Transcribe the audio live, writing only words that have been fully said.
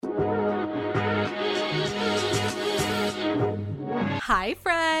Hi,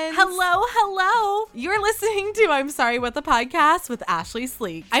 friends. Hello. You're listening to I'm Sorry What the Podcast with Ashley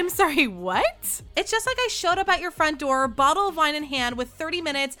Sleek. I'm sorry, what? It's just like I showed up at your front door, bottle of wine in hand, with 30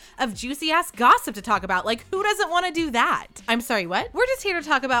 minutes of juicy ass gossip to talk about. Like, who doesn't want to do that? I'm sorry, what? We're just here to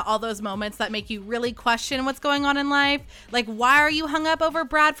talk about all those moments that make you really question what's going on in life. Like, why are you hung up over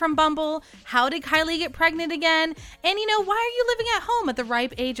Brad from Bumble? How did Kylie get pregnant again? And why are you living at home at the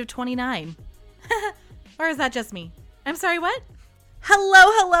ripe age of 29? Or is that just me? I'm sorry, what?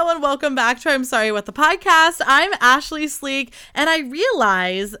 Hello, and welcome back to I'm Sorry What the Podcast. I'm Ashley Sleek, and I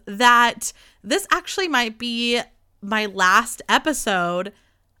realize that this actually might be my last episode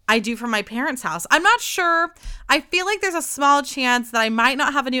I do from my parents' house. I'm not sure. I feel like there's a small chance that I might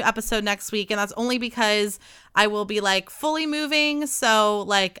not have a new episode next week, and that's only because I will be fully moving. So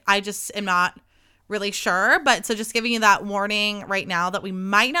I just am not really sure. But so just giving you that warning right now that we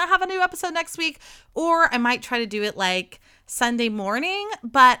might not have a new episode next week, or I might try to do it Sunday morning,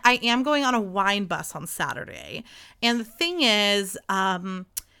 but I am going on a wine bus on Saturday. And the thing is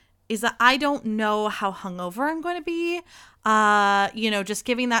that I don't know how hungover I'm going to be. Just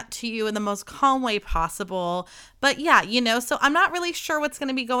giving that to you in the most calm way possible. But yeah, so I'm not really sure what's going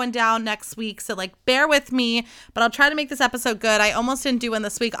to be going down next week. So bear with me, but I'll try to make this episode good. I almost didn't do one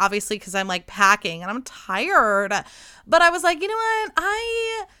this week, obviously, because I'm packing and I'm tired. But I was like, you know what?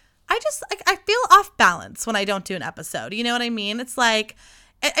 I just I feel off balance when I don't do an episode. You know what I mean? It's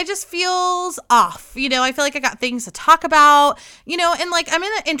it just feels off. I feel like I got things to talk about, and I'm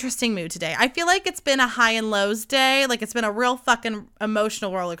in an interesting mood today. I feel like it's been a high and lows day. It's been a real fucking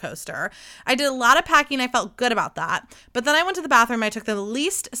emotional roller coaster. I did a lot of packing. I felt good about that. But then I went to the bathroom. I took the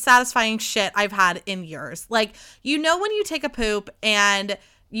least satisfying shit I've had in years. When you take a poop and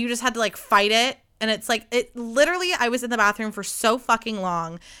you just had to fight it. And it's it literally, I was in the bathroom for so fucking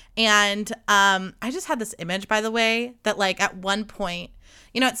long. And I just had this image, by the way, that at one point,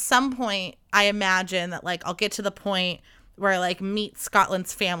 at some point, I imagine that I'll get to the point where I meet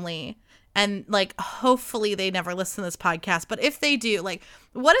Scotland's family. And hopefully they never listen to this podcast. But if they do,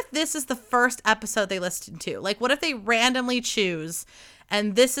 what if this is the first episode they listen to? What if they randomly choose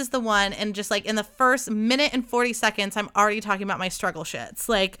and this is the one, and just in the first minute and 40 seconds, I'm already talking about my struggle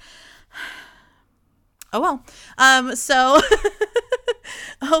shits. Oh, well. So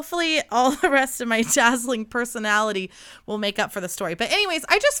hopefully all the rest of my dazzling personality will make up for the story. But anyways,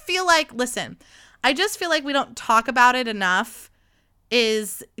 I just feel we don't talk about it enough,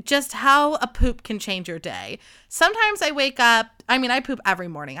 is just how a poop can change your day. Sometimes I wake up, I poop every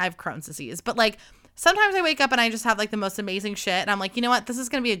morning. I have Crohn's disease. But sometimes I wake up and I just have the most amazing shit. And I'm like, you know what? This is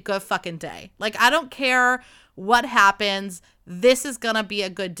going to be a good fucking day. I don't care what happens. This is going to be a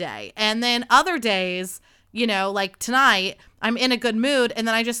good day. And then other days, tonight, I'm in a good mood. And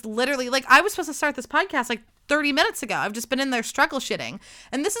then I just literally, I was supposed to start this podcast 30 minutes ago. I've just been in there struggle shitting.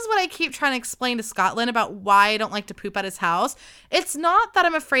 And this is what I keep trying to explain to Scotland about why I don't like to poop at his house. It's not that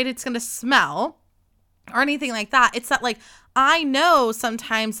I'm afraid it's going to smell or anything like that. It's that I know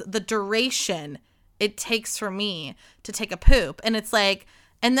sometimes the duration it takes for me to take a poop. And it's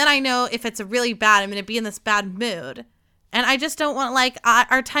and then I know if it's a really bad, I'm going to be in this bad mood. And I just don't want,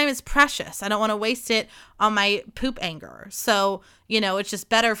 our time is precious. I don't want to waste it on my poop anger. So, it's just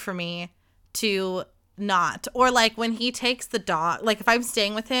better for me to not. Or when he takes the dog, if I'm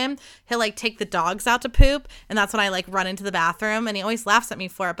staying with him, he'll take the dogs out to poop. And that's when I run into the bathroom, and he always laughs at me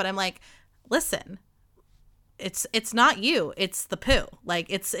for it. But I'm listen, it's not you, it's the poo.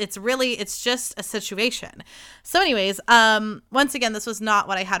 It's just a situation. So anyways, once again, this was not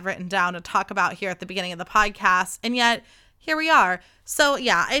what I had written down to talk about here at the beginning of the podcast. And yet here we are. So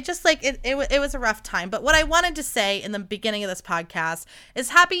yeah, it just it was a rough time. But what I wanted to say in the beginning of this podcast is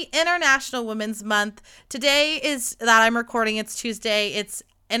happy International Women's Month. Today is that I'm recording. It's Tuesday. It's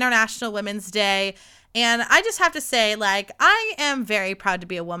International Women's Day. And I just have to say, I am very proud to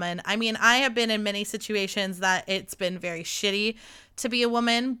be a woman. I have been in many situations that it's been very shitty to be a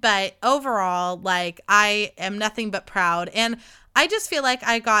woman. But overall, I am nothing but proud. And I just feel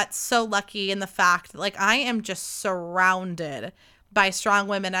I got so lucky in the fact that, I am just surrounded by strong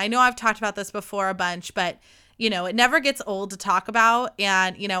women. I know I've talked about this before a bunch, but, it never gets old to talk about.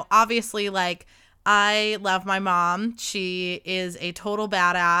 And, obviously, I love my mom. She is a total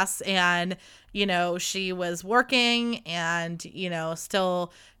badass. And she was working and,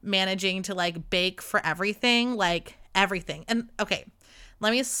 still managing to bake for everything, everything. And okay,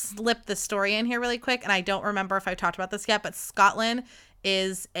 let me slip the story in here really quick. And I don't remember if I talked about this yet, but Scotland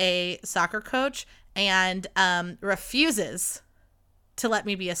is a soccer coach and refuses to let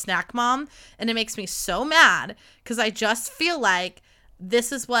me be a snack mom. And it makes me so mad because I just feel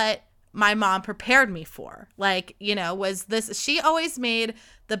this is what my mom prepared me for. Like, you know, was this, she always made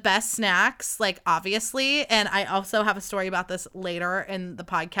the best snacks, like, obviously. And I also have a story about this later in the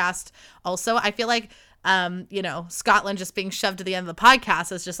podcast. Also, I feel like, you know, Scotland just being shoved to the end of the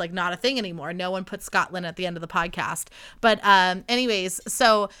podcast is just like not a thing anymore. No one puts Scotland at the end of the podcast. But anyways,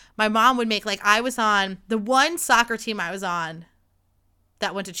 so my mom would make, like, I was on the one soccer team I was on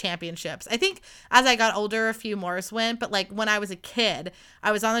that went to championships. I think as I got older, a few more went, but like when I was a kid,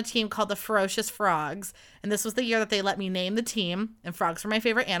 I was on a team called the Ferocious Frogs. And this was the year that they let me name the team, and frogs were my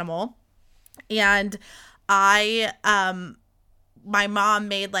favorite animal. And my mom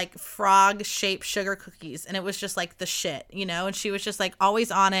made like frog shaped sugar cookies, and it was just like the shit, you know, and she was just like always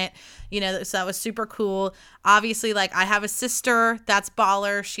on it, you know, so that was super cool. Obviously, like, I have a sister that's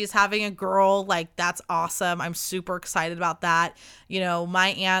baller. She's having a girl, like, that's awesome. I'm super excited about that. You know, my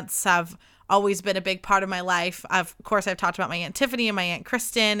aunts have always been a big part of my life. Of course, I've talked about my Aunt Tiffany and my Aunt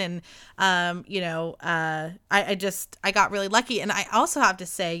Kristen, and, you know, I got really lucky. And I also have to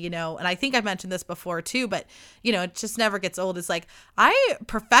say, you know, and I think I've mentioned this before too, but, you know, it just never gets old. It's like, I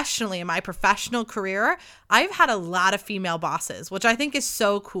professionally, in my professional career, I've had a lot of female bosses, which I think is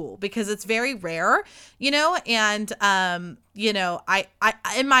so cool because it's very rare, you know, and, you know, I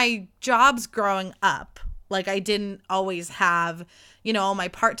in my jobs growing up, like, I didn't always have, you know, all my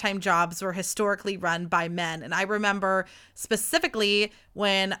part-time jobs were historically run by men. And I remember specifically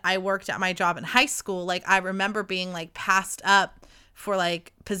when I worked at my job in high school, like, I remember being like passed up for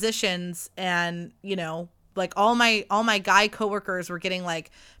like positions, and, you know, like all my guy coworkers were getting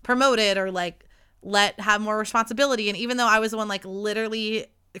like promoted or like let have more responsibility. And even though I was the one like literally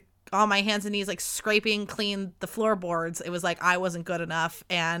on my hands and knees, like scraping clean the floorboards, it was like I wasn't good enough.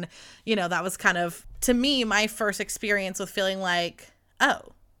 And, you know, that was kind of, to me, my first experience with feeling like, oh,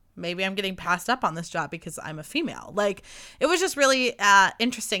 maybe I'm getting passed up on this job because I'm a female. Like, it was just really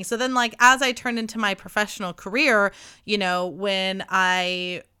interesting. So then, like, as I turned into my professional career, you know, when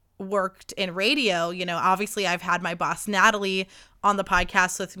I worked in radio, you know, obviously I've had my boss Natalie on the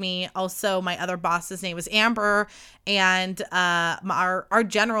podcast with me. Also, my other boss's name was Amber, and our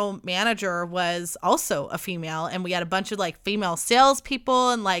general manager was also a female, and we had a bunch of like female salespeople,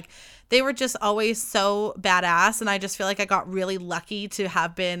 and like they were just always so badass. And I just feel like I got really lucky to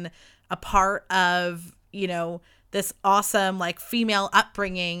have been a part of, you know, this awesome like female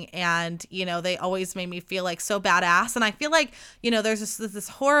upbringing. And, you know, they always made me feel like so badass. And I feel like, you know, there's this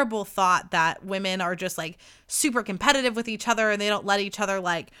horrible thought that women are just like super competitive with each other and they don't let each other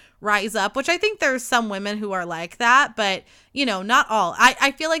like rise up, which I think there's some women who are like that, but, you know, not all.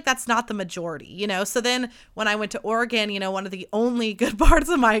 I feel like that's not the majority, you know. So then when I went to Oregon, you know, one of the only good parts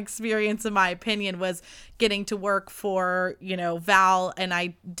of my experience, in my opinion, was getting to work for, you know, Val. And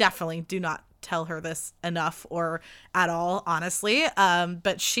I definitely do not tell her this enough or at all, honestly.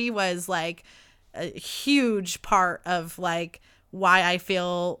 But she was like a huge part of like why I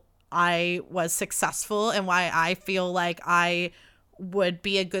feel I was successful and why I feel like I would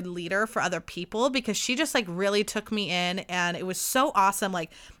be a good leader for other people, because she just like really took me in, and it was so awesome.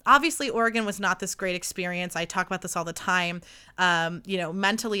 Like, obviously Oregon was not this great experience. I talk about this all the time. You know,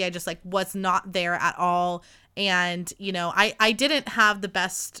 mentally I just like was not there at all. And, you know, I didn't have the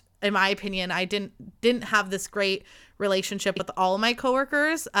best, in my opinion, I didn't have this great relationship with all of my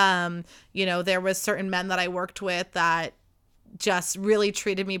coworkers. You know, there was certain men that I worked with that just really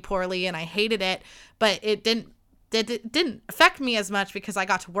treated me poorly, and I hated it, but it didn't affect me as much because I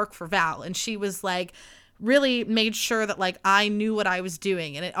got to work for Val, and she was like really made sure that like I knew what I was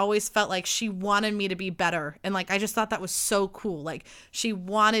doing, and it always felt like she wanted me to be better. And like I just thought that was so cool. Like, she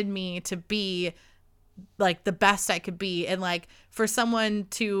wanted me to be like the best I could be, and like for someone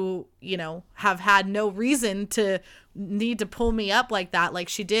to, you know, have had no reason to need to pull me up like that, like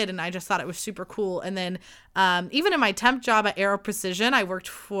she did. And I just thought it was super cool. And then even in my temp job at Aero Precision, I worked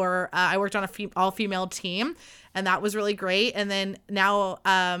on a all-female team, and that was really great. And then now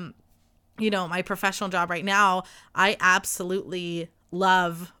you know, my professional job right now, I absolutely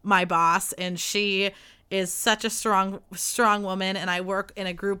love my boss, and she is such a strong woman, and I work in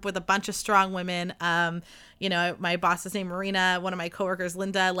a group with a bunch of strong women. You know, my boss is named Marina, one of my coworkers,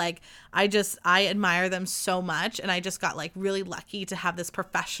 Linda. Like, I admire them so much, and I just got like really lucky to have this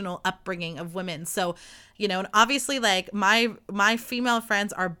professional upbringing of women. So, you know, and obviously like my female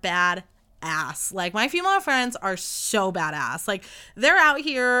friends are bad ass. Like, my female friends are so badass. Like, they're out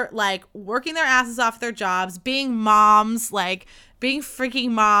here like working their asses off their jobs, being moms, like being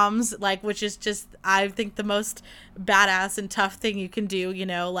freaking moms, like, which is just, I think, the most badass and tough thing you can do, you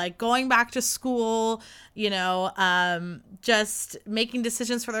know, like going back to school, you know, just making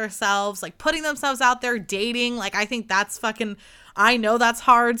decisions for themselves, like putting themselves out there, dating. Like, I think that's fucking, I know that's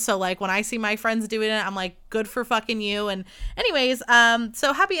hard. So like when I see my friends doing it, I'm like, good for fucking you. And anyways,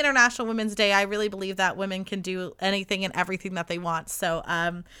 so happy International Women's Day. I really believe that women can do anything and everything that they want. So,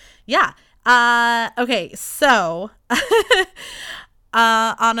 yeah. Okay, so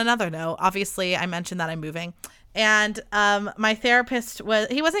on another note, obviously I mentioned that I'm moving, and my therapist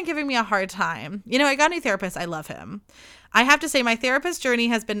he wasn't giving me a hard time. You know, I got a new therapist. I love him. I have to say my therapist journey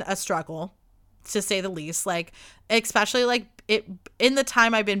has been a struggle, to say the least. Like, especially like it in the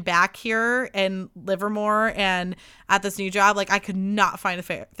time I've been back here in Livermore and at this new job, like I could not find a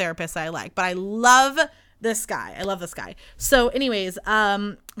therapist that I like, but I love this guy. I love this guy. So anyways,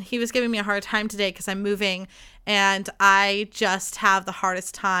 he was giving me a hard time today because I'm moving and I just have the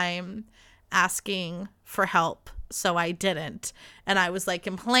hardest time asking for help. So I didn't. And I was like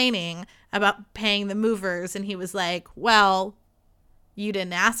complaining about paying the movers. And he was like, well, you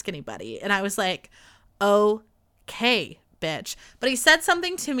didn't ask anybody. And I was like, okay, bitch. But he said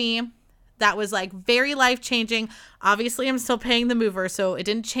something to me that was like very life-changing. Obviously, I'm still paying the mover, so it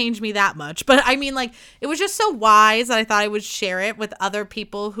didn't change me that much. But I mean, like, it was just so wise that I thought I would share it with other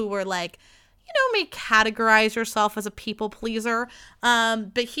people who were like, you know, may categorize yourself as a people pleaser.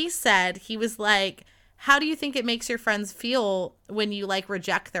 But he said, he was like, how do you think it makes your friends feel when you like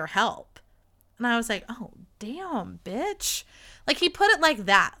reject their help? And I was like, oh, damn, bitch. Like, he put it like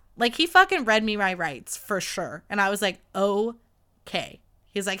that. Like, he fucking read me my rights for sure. And I was like, okay.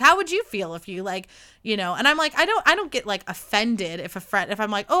 He's like, how would you feel if you like, you know, and I'm like, I don't get like offended if I'm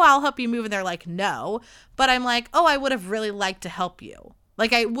like, oh, I'll help you move. And they're like, no, but I'm like, oh, I would have really liked to help you.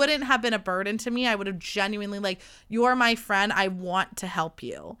 Like, I wouldn't have been a burden to me. I would have genuinely like, you're my friend. I want to help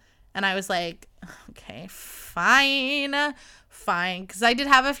you. And I was like, okay, fine. Cause I did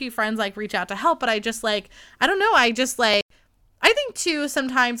have a few friends like reach out to help, but I just like, I don't know. I just like, I think too,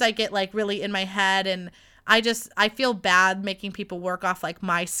 sometimes I get like really in my head and I feel bad making people work off like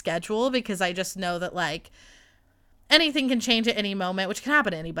my schedule because I just know that like anything can change at any moment, which can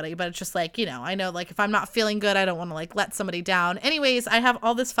happen to anybody. But it's just like, you know, I know like if I'm not feeling good, I don't want to like let somebody down. Anyways, I have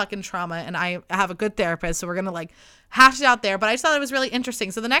all this fucking trauma and I have a good therapist. So we're going to like hash it out there. But I just thought it was really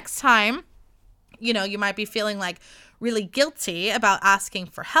interesting. So the next time, you know, you might be feeling like really guilty about asking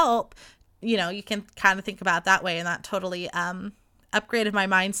for help, you know, you can kind of think about it that way. And that totally, upgraded my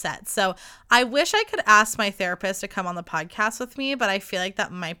mindset. So I wish I could ask my therapist to come on the podcast with me, but I feel like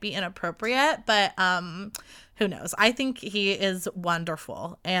that might be inappropriate. But who knows? I think he is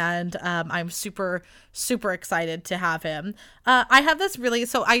wonderful, and I'm super, super excited to have him. I have this really,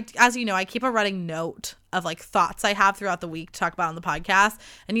 so as you know, I keep a running note of like thoughts I have throughout the week to talk about on the podcast,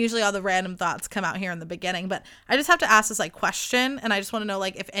 and usually all the random thoughts come out here in the beginning, but I just have to ask this like question, and I just want to know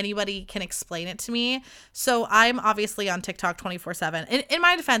like if anybody can explain it to me. So I'm obviously on TikTok 24/7. In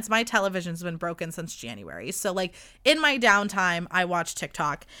my defense, my television's been broken since January, so like in my downtime I watch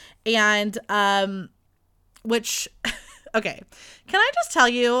TikTok, and which okay, can I just tell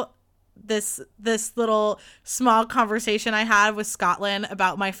you this little small conversation I had with Scotland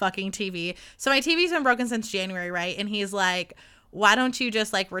about my fucking TV. So my TV's been broken since January, right? And he's like, why don't you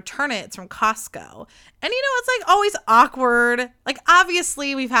just like return it? It's from Costco. And you know, it's like always awkward. Like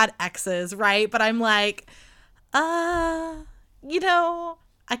obviously we've had exes, right? But I'm like, you know,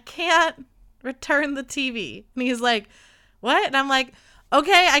 I can't return the TV. And he's like, what? And I'm like,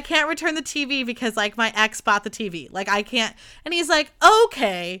 okay, I can't return the TV because like my ex bought the TV. Like I can't. And he's like,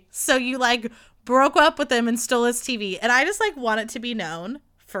 okay, so you like broke up with him and stole his TV. And I just like want it to be known,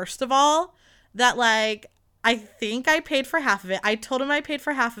 first of all, that like I think I paid for half of it. I told him I paid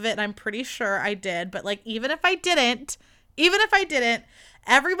for half of it and I'm pretty sure I did. But like even if I didn't,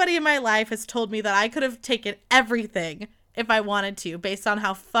 everybody in my life has told me that I could have taken everything if I wanted to, based on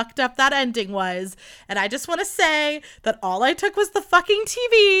how fucked up that ending was. And I just want to say that all I took was the fucking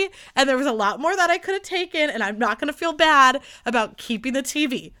TV, and there was a lot more that I could have taken, and I'm not going to feel bad about keeping the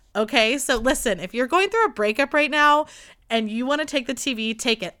TV. Okay? So listen, if you're going through a breakup right now and you want to take the TV,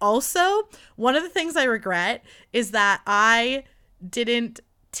 take it. Also, one of the things I regret is that I didn't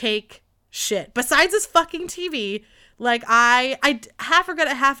take shit. Besides this fucking TV, like, I half regret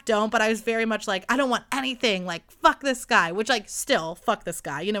it, half don't, but I was very much like, I don't want anything, like, fuck this guy, which, like, still, fuck this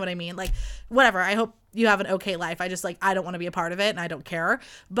guy, you know what I mean? Like, whatever, I hope you have an okay life, I just, like, I don't want to be a part of it, and I don't care,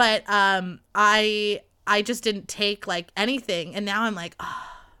 but, I just didn't take, like, anything, and now I'm like, oh.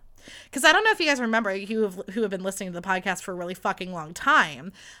 Because I don't know if you guys remember, who have been listening to the podcast for a really fucking long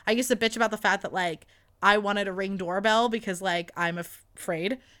time, I used to bitch about the fact that, like, I wanted a Ring doorbell because like I'm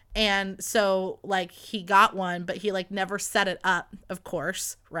afraid. And so like he got one, but he like never set it up, of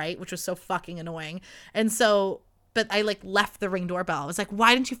course, right? Which was so fucking annoying. And so, but I like left the Ring doorbell. I was like,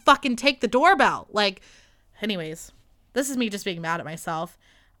 why didn't you fucking take the doorbell? Like, anyways, this is me just being mad at myself.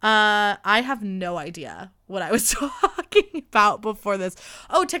 I have no idea what I was talking about before this.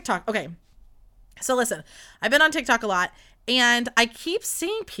 Oh, TikTok. Okay. So listen, I've been on TikTok a lot and I keep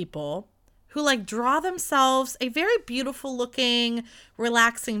seeing people who like draw themselves a very beautiful looking,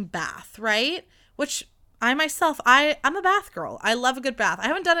 relaxing bath, right? Which I myself, I'm a bath girl. I love a good bath. I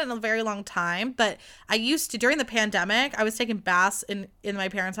haven't done it in a very long time, but I used to, during the pandemic, I was taking baths in my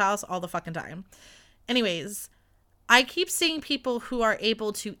parents' house all the fucking time. Anyways, I keep seeing people who are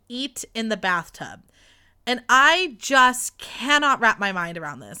able to eat in the bathtub. And I just cannot wrap my mind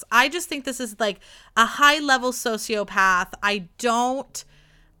around this. I just think this is like a high level sociopath. I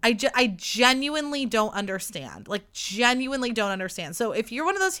genuinely don't understand. Like, genuinely don't understand. So if you're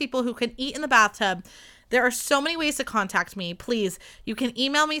one of those people who can eat in the bathtub, there are so many ways to contact me. Please, you can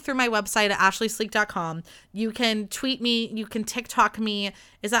email me through my website at ashleysleek.com. You can tweet me. You can TikTok me.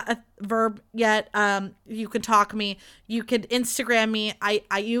 Is that a verb yet? You can talk me. You can Instagram me.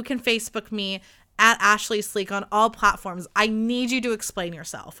 You can Facebook me at Ashley Sleek on all platforms. I need you to explain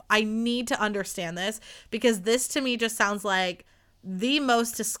yourself. I need to understand this because this to me just sounds like the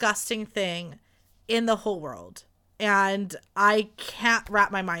most disgusting thing in the whole world. And I can't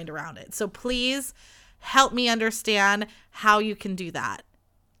wrap my mind around it. So please help me understand how you can do that.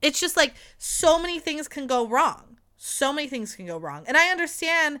 It's just like so many things can go wrong. So many things can go wrong. And I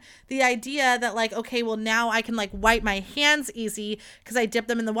understand the idea that like, okay, well now I can like wipe my hands easy because I dip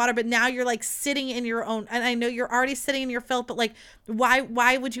them in the water, but now you're like sitting in your own, and I know you're already sitting in your filth, but like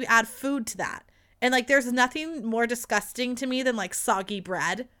why would you add food to that? And like, there's nothing more disgusting to me than like soggy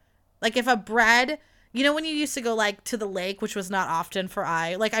bread. Like if a bread, you know, when you used to go like to the lake, which was not often for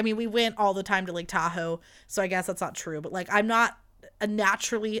we went all the time to Lake Tahoe. So I guess that's not true, but like, I'm not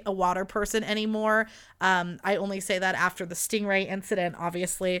naturally a water person anymore. I only say that after the stingray incident,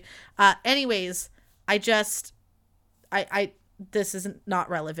 obviously. Anyways, this isn't not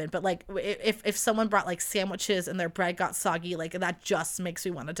relevant, but like if someone brought like sandwiches and their bread got soggy, like that just makes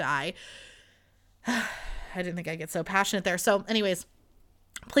me want to die. I didn't think I'd get so passionate there. So anyways,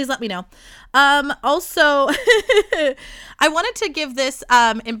 please let me know. Also, I wanted to give this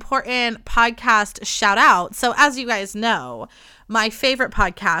important podcast shout out. So as you guys know, my favorite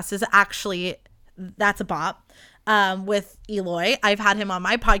podcast is actually That's a Bop with Eloy. I've had him on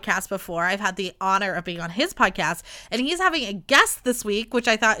my podcast before. I've had the honor of being on his podcast, and he's having a guest this week, which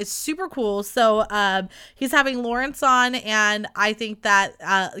I thought is super cool. So he's having Lawrence on, and I think that,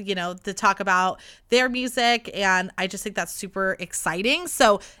 to talk about their music, and I just think that's super exciting.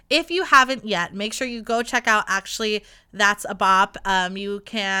 So if you haven't yet, make sure you go check out Actually That's a Bop. You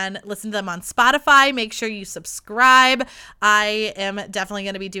can listen to them on Spotify. Make sure you subscribe. I am definitely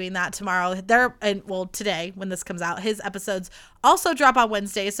going to be doing that tomorrow. Today when this comes out, his episodes also drop on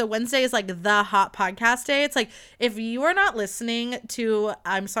Wednesday. So Wednesday is like the hot podcast day. It's like, if you are not listening to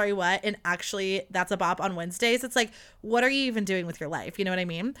I'm Sorry What and Actually That's a Bop on Wednesdays, it's like, what are you even doing with your life? You know what I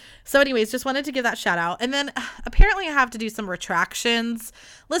mean? So anyways, just wanted to give that shout out. And then apparently I have to do some retractions.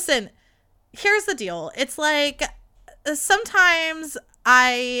 Listen, here's the deal. It's like, sometimes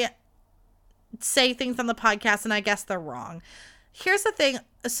I say things on the podcast and I guess they're wrong. Here's the thing.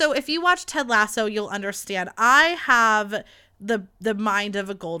 So if you watch Ted Lasso, you'll understand. I have the mind of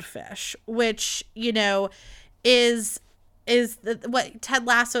a goldfish, which, is what Ted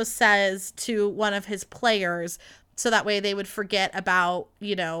Lasso says to one of his players. So that way they would forget about,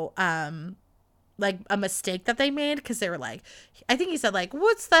 like a mistake that they made. Because they were like, I think he said like,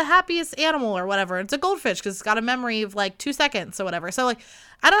 what's the happiest animal or whatever? It's a goldfish because it's got a memory of like 2 seconds or whatever. So like,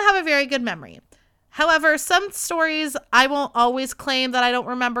 I don't have a very good memory. However, some stories I won't always claim that I don't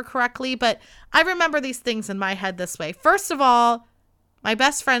remember correctly, but I remember these things in my head this way. First of all, my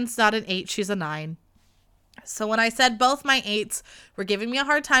best friend's not an 8, she's a 9. So when I said both my 8s were giving me a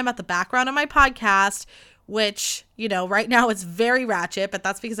hard time at the background of my podcast, which, right now it's very ratchet, but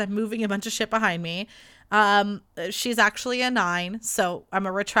that's because I'm moving a bunch of shit behind me. She's actually a 9, so I'm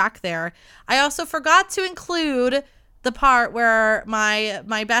a retract there. I also forgot to include the part where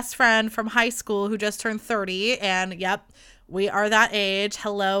my best friend from high school who just turned 30, and yep, we are that age.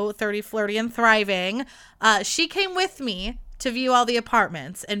 Hello, 30, flirty, and thriving. She came with me to view all the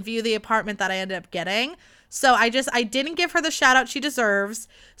apartments and view the apartment that I ended up getting. So I didn't give her the shout out she deserves.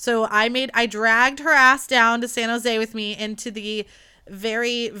 So I dragged her ass down to San Jose with me into the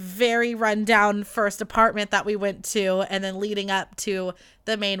very, very rundown first apartment that we went to, and then leading up to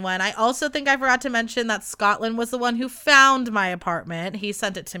the main one. I also think I forgot to mention that Scotland was the one who found my apartment. He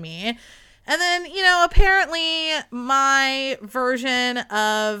sent it to me. And then, apparently my version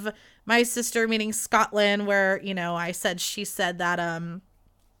of my sister meeting Scotland, where, she said that,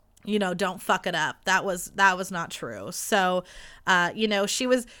 don't fuck it up. That was not true. So, she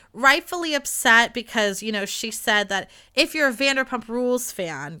was rightfully upset because, she said that if you're a Vanderpump Rules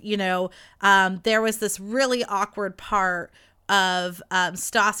fan, there was this really awkward part of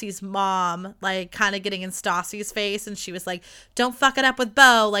Stassi's mom, like, kind of getting in Stassi's face, and she was like, don't fuck it up with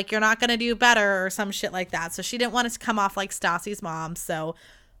Bo, like, you're not gonna do better, or some shit like that. So she didn't want it to come off like Stassi's mom. So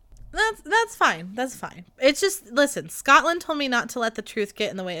that's fine. That's fine. It's just, listen, Scotland told me not to let the truth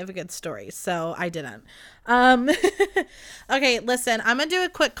get in the way of a good story, so I didn't. Okay, listen, I'm gonna do a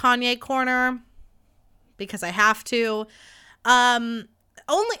quick Kanye corner because I have to.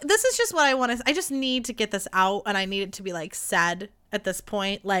 This is just what I want to, I just need to get this out, and I need it to be, like, said at this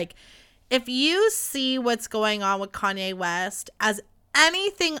point. Like, if you see what's going on with Kanye West as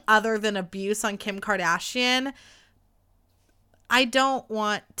anything other than abuse on Kim Kardashian, I don't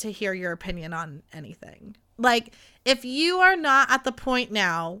want to hear your opinion on anything. Like, if you are not at the point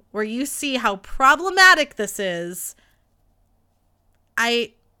now where you see how problematic this is,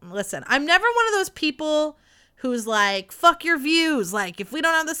 listen, I'm never one of those people who's like, fuck your views. Like, if we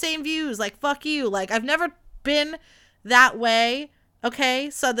don't have the same views, like, fuck you. Like, I've never been that way. Okay.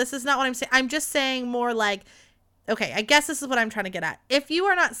 So this is not what I'm saying. I'm just saying more like, okay, I guess this is what I'm trying to get at. If you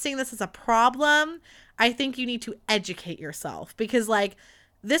are not seeing this as a problem, I think you need to educate yourself, because, like,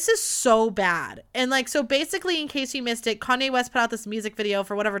 this is so bad. And, like, so basically, in case you missed it, Kanye West put out this music video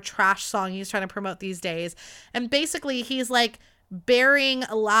for whatever trash song he's trying to promote these days. And basically he's, like, burying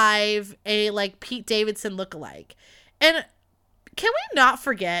alive a, like, Pete Davidson lookalike. And can we not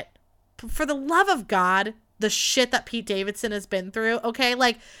forget, for the love of God, the shit that Pete Davidson has been through? Okay,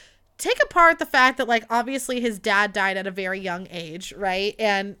 like, take apart the fact that, like, obviously his dad died at a very young age, right?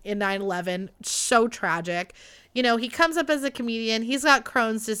 And in 9/11, so tragic. He comes up as a comedian. He's got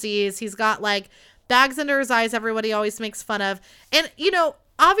Crohn's disease. He's got, like, bags under his eyes everybody always makes fun of. And,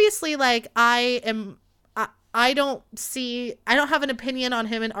 obviously, like, I don't have an opinion on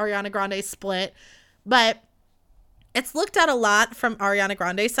him and Ariana Grande's split, but it's looked at a lot from Ariana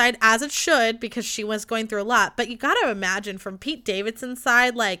Grande's side, as it should, because she was going through a lot. But you got to imagine from Pete Davidson's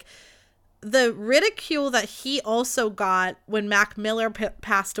side, like, the ridicule that he also got when Mac Miller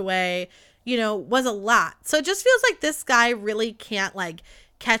passed away, was a lot. So it just feels like this guy really can't, like,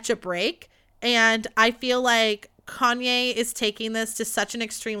 catch a break. And I feel like Kanye is taking this to such an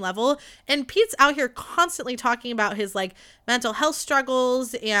extreme level, and Pete's out here constantly talking about his, like, mental health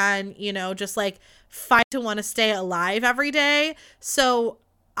struggles and, just, like, fight to want to stay alive every day. So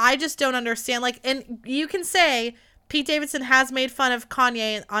I just don't understand, like, and you can say Pete Davidson has made fun of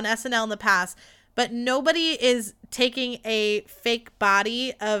Kanye on SNL in the past, but nobody is taking a fake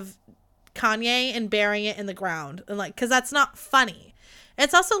body of Kanye and burying it in the ground, and, like, because that's not funny.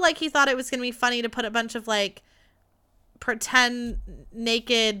 It's also like he thought it was gonna be funny to put a bunch of, like, pretend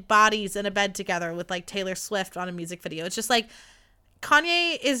naked bodies in a bed together with, like, Taylor Swift on a music video. It's just like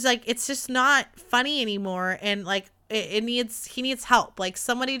Kanye is, like, it's just not funny anymore, and, like, he needs help. Like,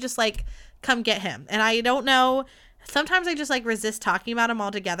 somebody just, like, come get him. And I don't know, sometimes I just, like, resist talking about him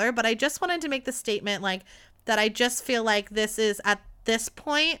altogether, but I just wanted to make the statement, like, that I just feel like this is, at this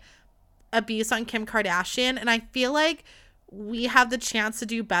point, abuse on Kim Kardashian, and I feel like we have the chance to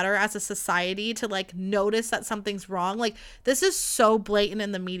do better as a society to, like, notice that something's wrong. Like, this is so blatant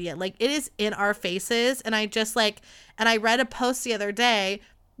in the media. Like, it is in our faces. And I just, like, and I read a post the other day,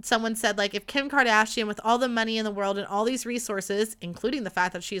 someone said, like, if Kim Kardashian, with all the money in the world and all these resources, including the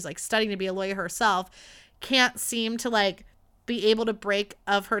fact that she's, like, studying to be a lawyer herself, can't seem to, like, be able to break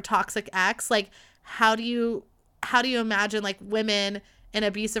of her toxic ex, like, how do you imagine, like, women in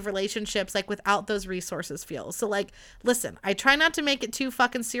abusive relationships, like, without those resources feel? So, like, listen, I try not to make it too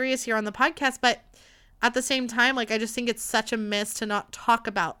fucking serious here on the podcast, but at the same time, like, I just think it's such a miss to not talk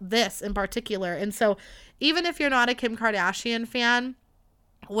about this in particular. And so even if you're not a Kim Kardashian fan,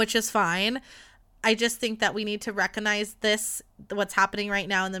 which is fine, I just think that we need to recognize this, what's happening right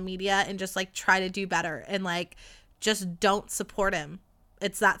now in the media, and just, like, try to do better, and, like, just don't support him.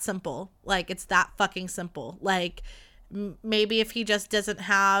 It's that simple. Like, it's that fucking simple. Like, maybe if he just doesn't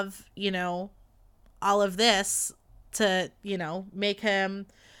have, all of this to, make him,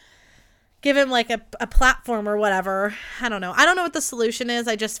 give him, like, a platform or whatever. I don't know. I don't know what the solution is.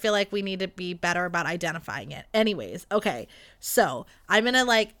 I just feel like we need to be better about identifying it. Anyways, okay. So I'm going to,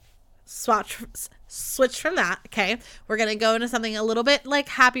 like, switch from that. Okay. We're going to go into something a little bit like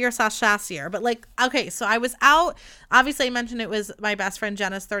happier / sassier. But like, okay, so I was out. Obviously, I mentioned it was my best friend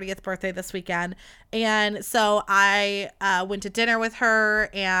Jenna's 30th birthday this weekend. And so I went to dinner with her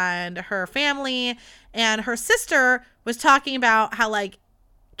and her family. And her sister was talking about how like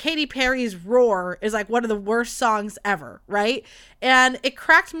Katy Perry's Roar is like one of the worst songs ever, right? And it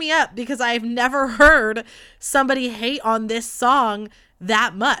cracked me up because I've never heard somebody hate on this song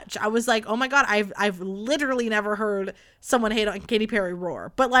that much. I was like, oh my God, I've literally never heard someone hate on Katy Perry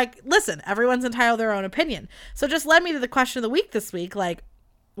Roar. But like, listen, everyone's entitled to their own opinion. So it just led me to the question of the week this week. Like,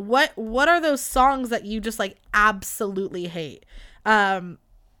 what are those songs that you just like absolutely hate?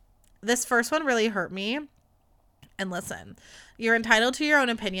 This first one really hurt me. And listen, you're entitled to your own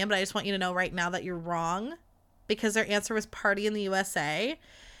opinion, but I just want you to know right now that you're wrong, because their answer was Party in the USA.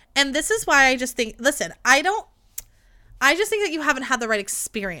 And this is why I just think, listen, I just think that you haven't had the right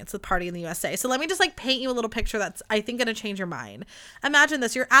experience with Party in the USA. So let me just like paint you a little picture that's, I think, going to change your mind. Imagine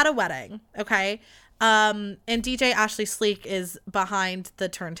this. You're at a wedding, okay? And DJ Ashley Sleek is behind the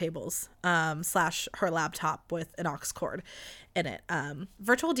turntables / her laptop with an aux cord in it.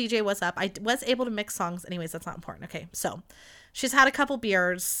 Virtual DJ was up. I was able to mix songs. Anyways, that's not important. Okay, so she's had a couple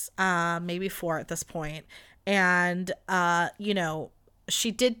beers, maybe 4 at this point. And, you know, she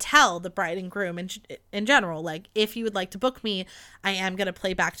did tell the bride and groom in general, like, if you would like to book me, I am going to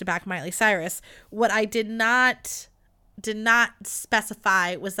play back-to-back Miley Cyrus. What I did not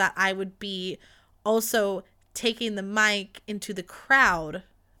specify was that I would be also taking the mic into the crowd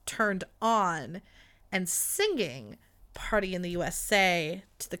turned on and singing Party in the USA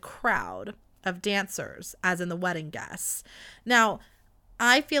to the crowd of dancers, as in the wedding guests. Now,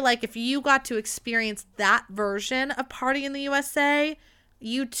 I feel like if you got to experience that version of Party in the USA,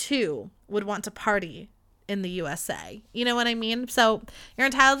 you too would want to party in the USA. You know what I mean? So you're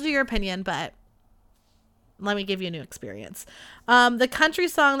entitled to your opinion, but let me give you a new experience. The country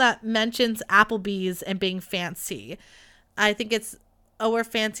song that mentions Applebee's and being fancy. I think it's, oh, we're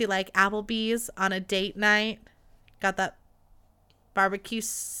fancy like Applebee's on a date night. Got that barbecue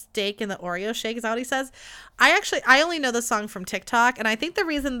steak and the Oreo shake. Is that what he says? I only know the song from TikTok. And I think the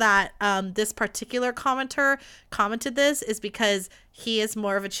reason that this particular commenter commented this is because he is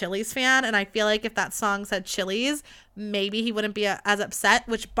more of a Chili's fan. And I feel like if that song said Chili's, maybe he wouldn't be as upset,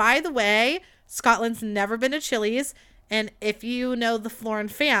 which, by the way, Scotland's never been to Chili's. And if you know the Florin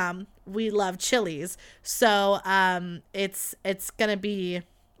fam, we love Chili's. So it's going to be,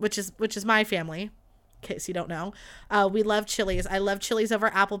 which is my family, in case you don't know. We love Chili's. I love Chili's over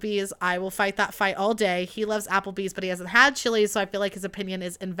Applebee's. I will fight that fight all day. He loves Applebee's, but he hasn't had Chili's, so I feel like his opinion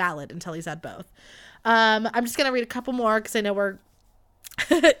is invalid until he's had both. I'm just going to read a couple more because I know we're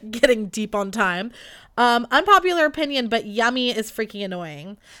getting deep on time. Unpopular opinion, but Yummy is freaking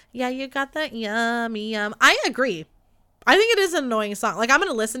annoying. Yeah, you got that yummy yum. I agree. I think it is an annoying song. Like, I'm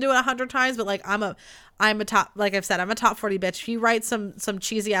going to listen to it 100 times, but like I'm a top, like I've said, I'm a top 40 bitch. If you write some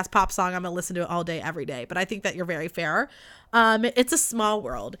cheesy ass pop song, I'm going to listen to it all day, every day. But I think that you're very fair. It's a small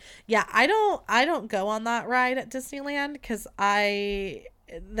world. Yeah. I don't go on that ride at Disneyland because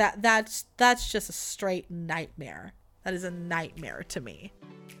that's just a straight nightmare. That is a nightmare to me.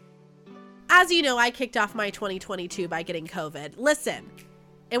 As you know, I kicked off my 2022 by getting COVID. Listen,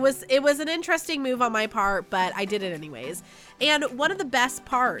 it was an interesting move on my part, but I did it anyways. And one of the best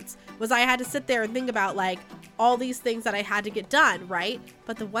parts was I had to sit there and think about like all these things that I had to get done, right?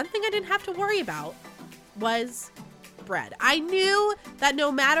 But the one thing I didn't have to worry about was bread. I knew that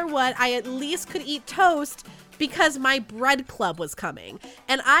no matter what, I at least could eat toast because my bread club was coming.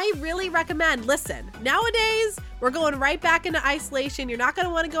 And I really recommend, listen, nowadays we're going right back into isolation. You're not going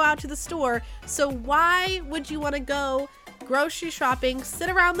to want to go out to the store. So why would you want to go grocery shopping, sit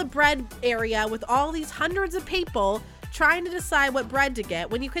around the bread area with all these hundreds of people trying to decide what bread to get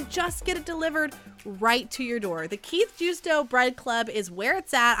when you could just get it delivered right to your door? The Keith Justo Bread Club is where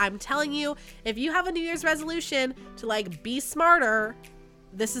it's at. I'm telling you, if you have a New Year's resolution to like be smarter,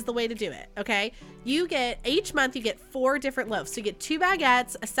 this is the way to do it, okay? Each month you get 4 different loaves. So you get 2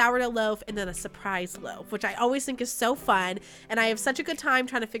 baguettes, a sourdough loaf, and then a surprise loaf, which I always think is so fun. And I have such a good time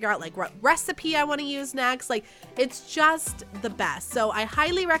trying to figure out like what recipe I want to use next. Like, it's just the best. So I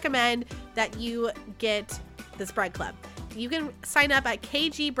highly recommend that you get this bread club. You can sign up at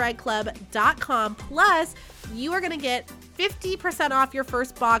kgbreadclub.com. Plus, you are going to get 50% off your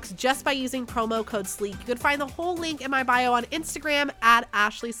first box just by using promo code SLEEK. You can find the whole link in my bio on Instagram at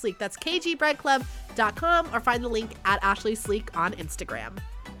Ashley Sleek. That's kgbreadclub.com, or find the link at Ashley Sleek on Instagram.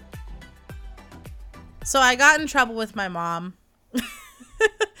 So I got in trouble with my mom.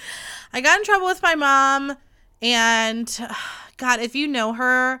 And God, if you know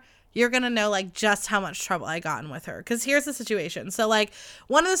her, you're going to know like just how much trouble I got in with her. Because here's the situation. So like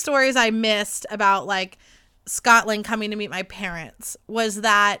one of the stories I missed about like Scotland coming to meet my parents was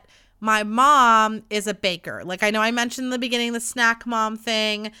that my mom is a baker. Like I know I mentioned in the beginning the snack mom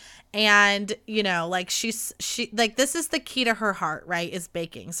thing, and you know, like she like this is the key to her heart, right? Is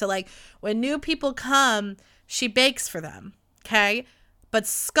baking. So like when new people come, she bakes for them. Okay. But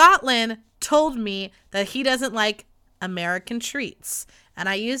Scotland told me that he doesn't like American treats. And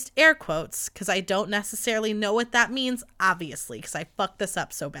I used air quotes because I don't necessarily know what that means, obviously, because I fucked this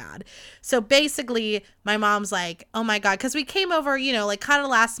up so bad. So basically, my mom's like, oh my God, because we came over, you know, like kind of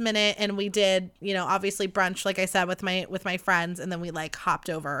last minute, and we did, you know, obviously brunch, like I said, with my friends, and then we like hopped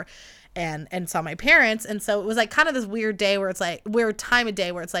over and saw my parents. And so it was like kind of this weird day where it's like weird time of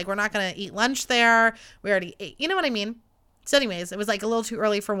day where it's like we're not gonna eat lunch there. We already ate, you know what I mean? So anyways, it was like a little too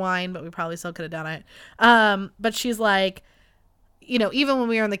early for wine, but we probably still could have done it. But she's like, you know, even when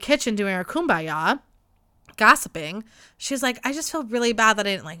we were in the kitchen doing our kumbaya, gossiping, she's like, I just feel really bad that I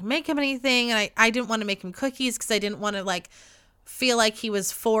didn't like make him anything. And I didn't want to make him cookies because I didn't want to like feel like he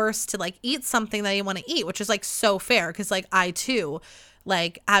was forced to like eat something that he didn't want to eat, which is like so fair. Because like I too,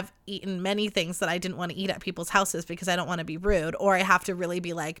 like I've eaten many things that I didn't want to eat at people's houses because I don't want to be rude, or I have to really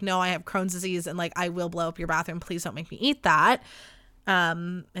be like, no, I have Crohn's disease and like I will blow up your bathroom. Please don't make me eat that.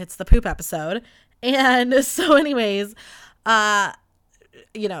 It's the poop episode. And so anyways,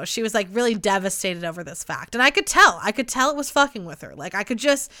 you know, she was like really devastated over this fact. And I could tell it was fucking with her. Like I could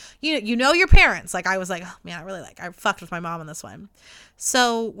just, you know, your parents, like I was like, oh man, I fucked with my mom on this one.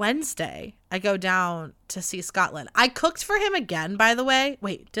 So Wednesday I go down to see Scotland. I cooked for him again, by the way.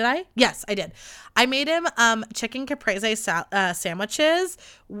 Wait, did I? Yes, I did. I made him, chicken caprese sandwiches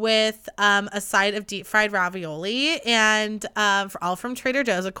with, a side of deep fried ravioli and, all from Trader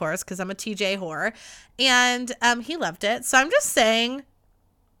Joe's, of course, cause I'm a TJ whore. And, he loved it. So I'm just saying,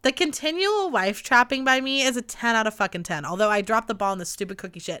 the continual wife trapping by me is a 10 out of fucking 10. Although I dropped the ball in this stupid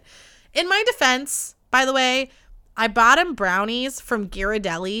cookie shit. In my defense, by the way, I bought him brownies from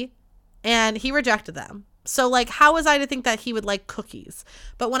Ghirardelli and he rejected them. So like, how was I to think that he would like cookies?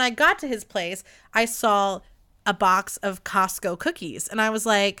 But when I got to his place, I saw a box of Costco cookies and I was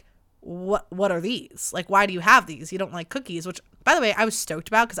like, what are these? Like, why do you have these? You don't like cookies, which by the way, I was stoked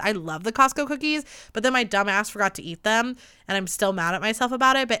about because I love the Costco cookies, but then my dumb ass forgot to eat them and I'm still mad at myself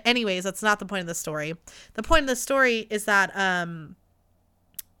about it. But anyways, that's not the point of the story. The point of the story is that,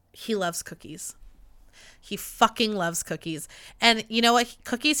 he loves cookies. He fucking loves cookies. And you know what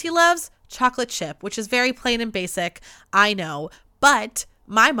cookies he loves? Chocolate chip, which is very plain and basic. I know, but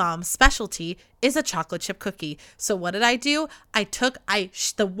my mom's specialty is a chocolate chip cookie. So what did I do?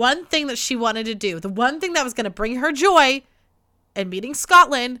 The one thing that she wanted to do, the one thing that was going to bring her joy in meeting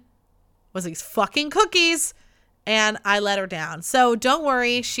Scotland was these fucking cookies. And I let her down. So don't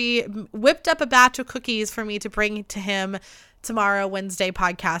worry. She whipped up a batch of cookies for me to bring to him tomorrow, Wednesday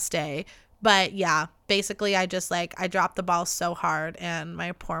podcast day. But yeah, basically I dropped the ball so hard, and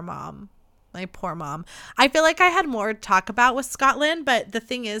my poor mom. I feel like I had more to talk about with Scotland, but the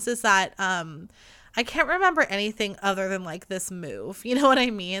thing is that I can't remember anything other than like this move. You know what I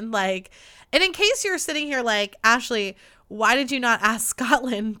mean? Like, and in case you're sitting here like, Ashley, why did you not ask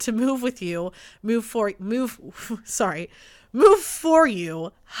Scotland to move with you? Move for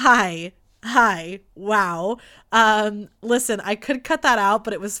you. Hi. Wow. Listen, I could cut that out,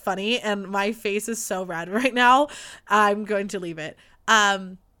 but it was funny and my face is so red right now. I'm going to leave it.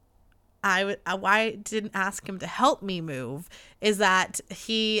 Why I didn't ask him to help me move is that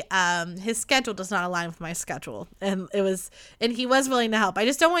his schedule does not align with my schedule, and he was willing to help. I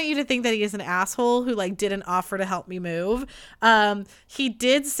just don't want you to think that he is an asshole who like didn't offer to help me move. He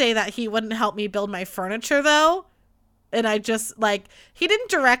did say that he wouldn't help me build my furniture though. And I just like, he didn't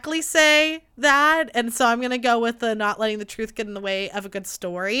directly say that. And so I'm going to go with the not letting the truth get in the way of a good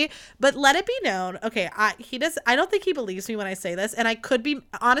story, but let it be known. Okay. I don't think he believes me when I say this. And I could be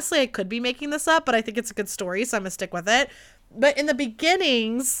making this up, but I think it's a good story. So I'm gonna stick with it. But in the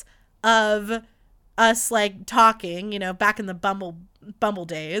beginnings of us like talking, you know, back in the Bumble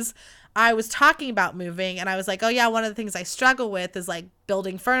days, I was talking about moving and I was like, oh yeah, one of the things I struggle with is like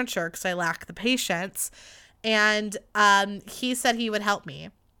building furniture because I lack the patience. And he said he would help me.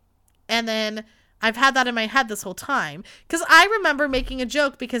 And then I've had that in my head this whole time. Because I remember making a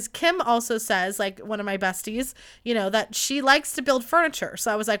joke because Kim also says, like one of my besties, you know, that she likes to build furniture.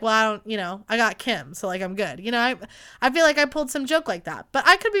 So I was like, well, I got Kim. So like, I'm good. You know, I feel like I pulled some joke like that. But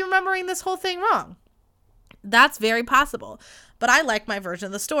I could be remembering this whole thing wrong. That's very possible. But I like my version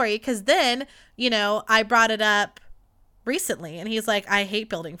of the story because then, you know, I brought it up recently. And he's like, I hate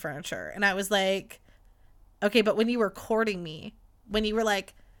building furniture. And I was like, okay, but when you were courting me, when you were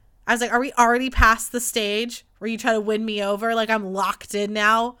like, I was like, are we already past the stage where you try to win me over? Like, I'm locked in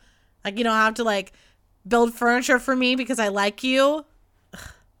now. Like, you don't have to, like, build furniture for me because I like you. Ugh.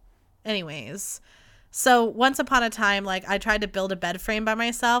 Anyways. So once upon a time, like, I tried to build a bed frame by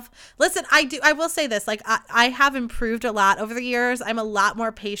myself. Listen, I will say this, like, I have improved a lot over the years. I'm a lot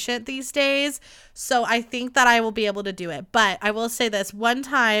more patient these days. So I think that I will be able to do it. But I will say this, one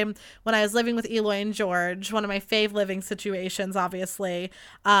time when I was living with Eloy and George, one of my fave living situations, obviously.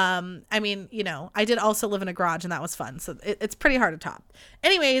 I mean, you know, I did also live in a garage and that was fun. So it's pretty hard to top.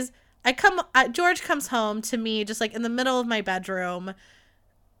 Anyways, George comes home to me just like in the middle of my bedroom,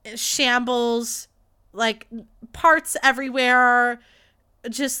 shambles, like parts everywhere,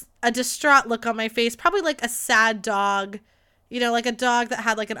 just a distraught look on my face, probably like a sad dog, you know, like a dog that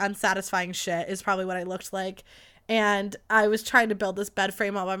had like an unsatisfying shit is probably what I looked like. And I was trying to build this bed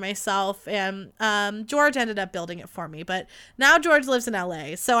frame all by myself, and George ended up building it for me. But now George lives in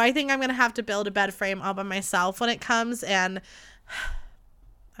LA, so I think I'm going to have to build a bed frame all by myself when it comes, and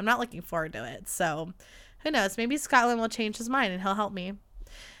I'm not looking forward to it. So who knows, maybe Scotland will change his mind and he'll help me.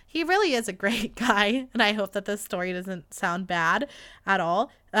 He really is a great guy, and I hope that this story doesn't sound bad at all.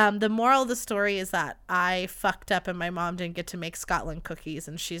 The moral of the story is that I fucked up and my mom didn't get to make Scotland cookies,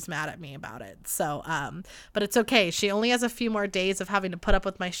 and she's mad at me about it. So, but it's okay. She only has a few more days of having to put up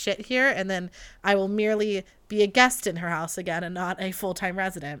with my shit here, and then I will merely be a guest in her house again and not a full-time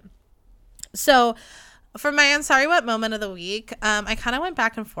resident. So for my I'm sorry what moment of the week, I kind of went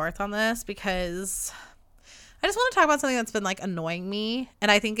back and forth on this because I just want to talk about something that's been like annoying me.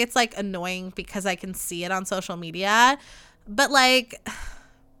 And I think it's like annoying because I can see it on social media. But like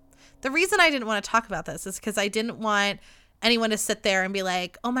the reason I didn't want to talk about this is because I didn't want anyone to sit there and be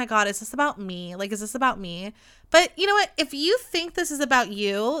like, oh my God, is this about me? Like, is this about me? But you know what? If you think this is about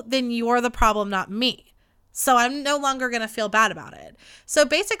you, then you're the problem, not me. So I'm no longer going to feel bad about it. So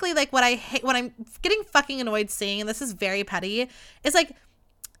basically like what I hate, what I'm getting fucking annoyed seeing, and this is very petty, is like,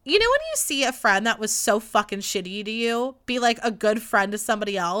 you know when you see a friend that was so fucking shitty to you be like a good friend to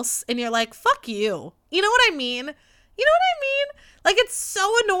somebody else and you're like, fuck you. You know what I mean? You know what I mean? Like, it's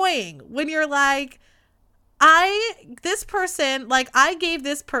so annoying when you're like, I gave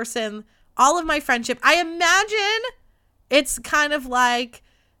this person all of my friendship. I imagine it's kind of like,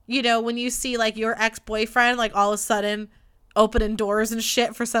 you know, when you see like your ex-boyfriend, like all of a sudden opening doors and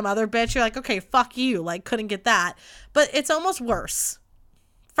shit for some other bitch. You're like, okay, fuck you. Like, couldn't get that. But it's almost worse.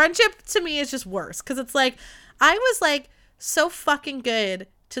 Friendship to me is just worse because it's like I was like so fucking good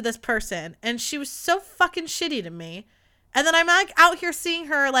to this person and she was so fucking shitty to me. And then I'm like out here seeing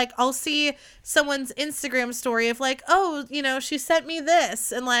her, like I'll see someone's Instagram story of like, oh, you know, she sent me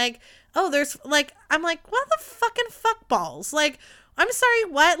this and like, oh, there's like, I'm like, what the fucking fuck balls? Like, I'm sorry,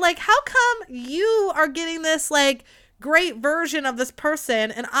 what? Like, how come you are getting this like great version of this person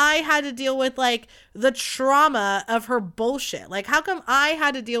and I had to deal with like the trauma of her bullshit? Like, how come I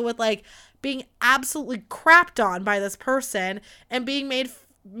had to deal with like being absolutely crapped on by this person and being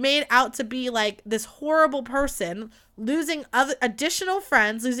made out to be like this horrible person, losing other additional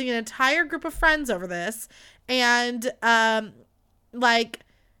friends, losing an entire group of friends over this, and like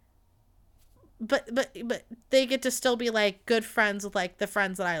but they get to still be like good friends with like the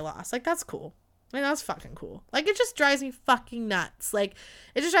friends that I lost. Like, that's cool. Like, that's fucking cool. Like, it just drives me fucking nuts. Like,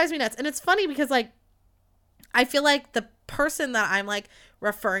 it just drives me nuts. And it's funny because, like, I feel like the person that I'm, like,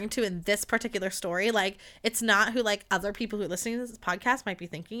 referring to in this particular story, like, it's not who, like, other people who are listening to this podcast might be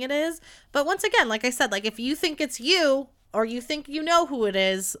thinking it is. But once again, like I said, like, if you think it's you or you think you know who it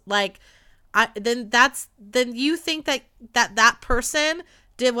is, like, then you think that person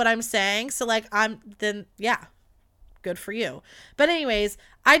did what I'm saying. So, like, yeah. Good for you. But anyways,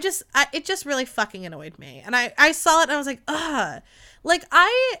 it just really fucking annoyed me. And I saw it and I was like, ugh. Like,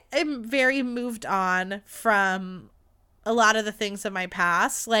 I am very moved on from a lot of the things of my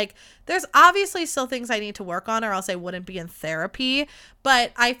past. Like, there's obviously still things I need to work on or else I wouldn't be in therapy.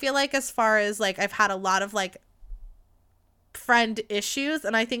 But I feel like as far as like, I've had a lot of like friend issues.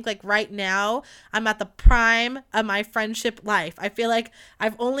 And I think like right now I'm at the prime of my friendship life. I feel like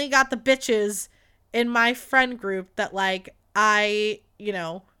I've only got the bitches in my friend group that like I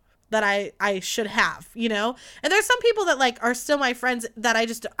should have, you know? And there's some people that like are still my friends that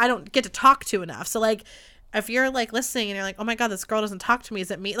I don't get to talk to enough. So like if you're like listening and you're like, oh my God, this girl doesn't talk to me,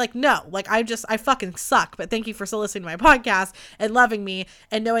 is it me? Like, no, like I fucking suck. But thank you for still listening to my podcast and loving me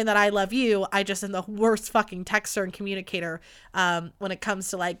and knowing that I love you. I just am the worst fucking texter and communicator when it comes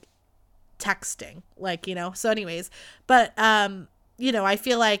to like texting, like, you know? So anyways, but you know, I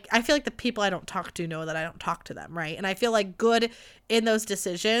feel like the people I don't talk to know that I don't talk to them, right? And I feel like good in those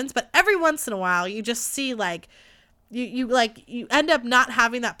decisions, but every once in a while you just see like you like, you end up not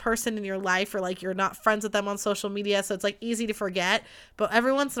having that person in your life, or like you're not friends with them on social media. So it's like easy to forget. But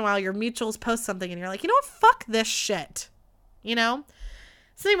every once in a while your mutuals post something and you're like, you know what? Fuck this shit. You know?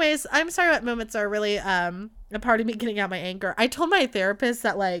 So anyways, I'm sorry what moments are really a part of me getting out my anger. I told my therapist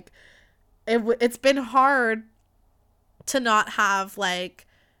that like it's been hard to not have like,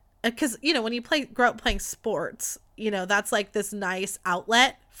 because, you know, when you grow up playing sports, you know, that's like this nice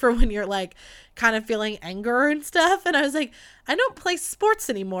outlet for when you're like kind of feeling anger and stuff. And I was like, I don't play sports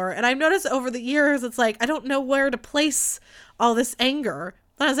anymore. And I've noticed over the years, it's like, I don't know where to place all this anger.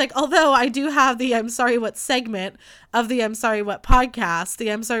 And I was like, although I do have the I'm sorry what segment of the I'm sorry what podcast,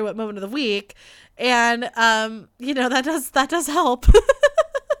 the I'm sorry what moment of the week. And, you know, that does help.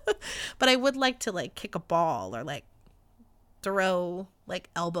 But I would like to like kick a ball or like throw, like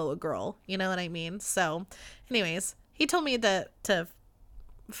elbow a girl, you know what I mean? So anyways, he told me to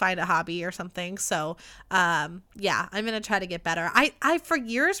find a hobby or something. So yeah, I'm gonna try to get better. I for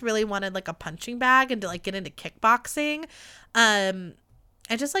years really wanted like a punching bag and to like get into kickboxing.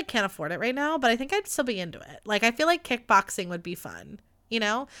 I just like can't afford it right now, but I think I'd still be into it. Like I feel like kickboxing would be fun, you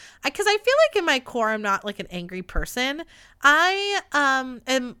know, because I feel like in my core I'm not like an angry person. I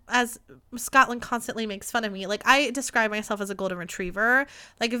am, as Scotland constantly makes fun of me, like I describe myself as a golden retriever,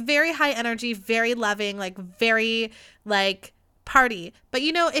 like very high energy, very loving, like very like party. But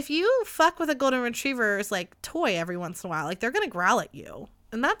you know, if you fuck with a golden retriever's like toy every once in a while, like they're gonna growl at you,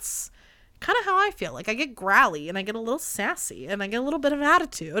 and that's kind of how I feel. Like I get growly and I get a little sassy and I get a little bit of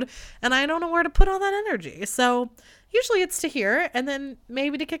attitude and I don't know where to put all that energy. So usually it's to here and then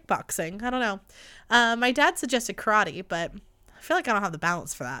maybe to kickboxing. I don't know. My dad suggested karate, but I feel like I don't have the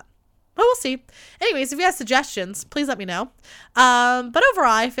balance for that. But we'll see. Anyways, if you have suggestions, please let me know. But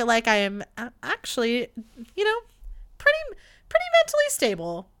overall, I feel like I am actually, you know, pretty mentally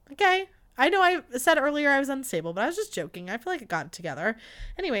stable. Okay. I know I said earlier I was unstable, but I was just joking. I feel like it got together.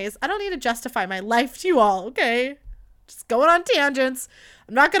 Anyways, I don't need to justify my life to you all, okay? Just going on tangents.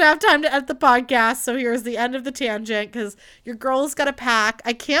 I'm not going to have time to edit the podcast, so here's the end of the tangent because your girl's got to pack.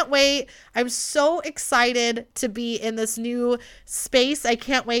 I can't wait. I'm so excited to be in this new space. I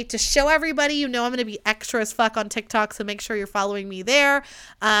can't wait to show everybody. You know I'm going to be extra as fuck on TikTok, so make sure you're following me there.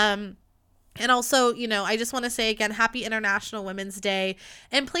 And also, you know, I just want to say again, happy International Women's Day.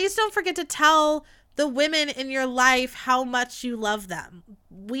 And please don't forget to tell the women in your life how much you love them.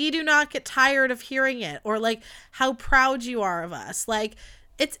 We do not get tired of hearing it, or like how proud you are of us. Like,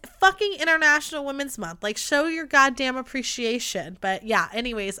 it's fucking International Women's Month. Like, show your goddamn appreciation. But yeah,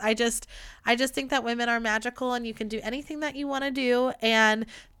 anyways, I just think that women are magical and you can do anything that you want to do. And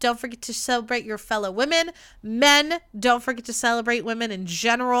don't forget to celebrate your fellow women. Men, don't forget to celebrate women in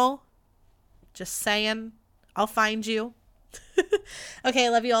general. Just saying, I'll find you. Okay, I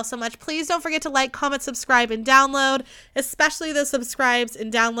love you all so much. Please don't forget to like, comment, subscribe, and download. Especially the subscribes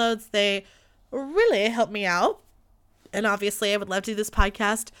and downloads. They really help me out. And obviously, I would love to do this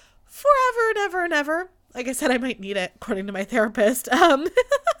podcast forever and ever and ever. Like I said, I might need it, according to my therapist.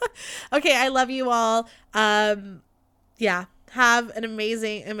 Okay, I love you all. Yeah. Have an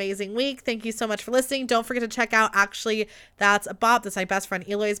amazing, amazing week. Thank you so much for listening. Don't forget to check out Actually That's a Bop. That's my best friend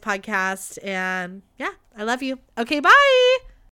Eloy's podcast. And yeah, I love you. Okay, bye.